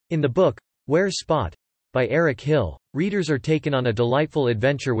In the book, Where's Spot? By Eric Hill, readers are taken on a delightful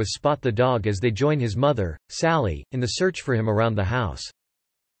adventure with Spot the dog as they join his mother, Sally, in the search for him around the house.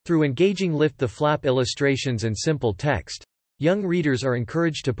 Through engaging lift the flap illustrations and simple text, young readers are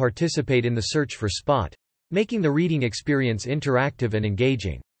encouraged to participate in the search for Spot, making the reading experience interactive and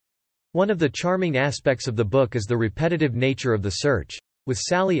engaging. One of the charming aspects of the book is the repetitive nature of the search, with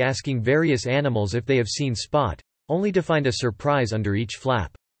Sally asking various animals if they have seen Spot, only to find a surprise under each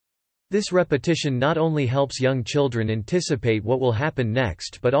flap. This repetition not only helps young children anticipate what will happen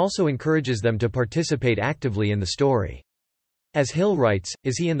next but also encourages them to participate actively in the story. As Hill writes,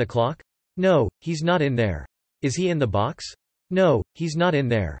 is he in the clock? No, he's not in there. Is he in the box? No, he's not in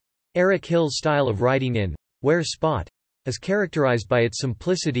there. Eric Hill's style of writing in Where's Spot? Is characterized by its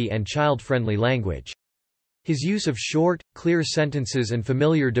simplicity and child-friendly language. His use of short, clear sentences and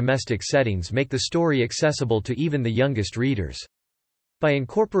familiar domestic settings make the story accessible to even the youngest readers. By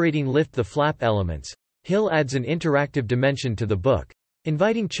incorporating lift the flap elements, Hill adds an interactive dimension to the book,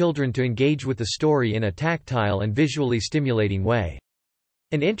 inviting children to engage with the story in a tactile and visually stimulating way.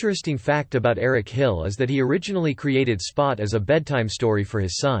 An interesting fact about Eric Hill is that he originally created Spot as a bedtime story for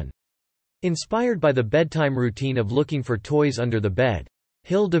his son. Inspired by the bedtime routine of looking for toys under the bed,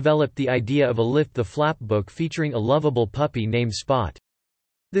 Hill developed the idea of a lift the flap book featuring a lovable puppy named Spot.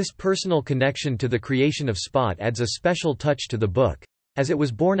 This personal connection to the creation of Spot adds a special touch to the book, as it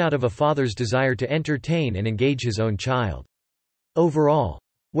was born out of a father's desire to entertain and engage his own child. Overall,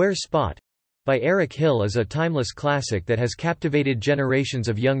 Where's Spot? By Eric Hill is a timeless classic that has captivated generations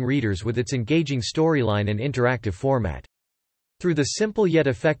of young readers with its engaging storyline and interactive format. Through the simple yet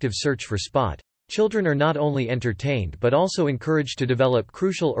effective search for Spot, children are not only entertained but also encouraged to develop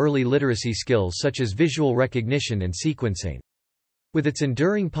crucial early literacy skills such as visual recognition and sequencing. With its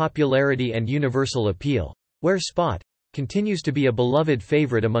enduring popularity and universal appeal, Where's Spot? Continues to be a beloved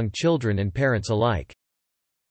favorite among children and parents alike.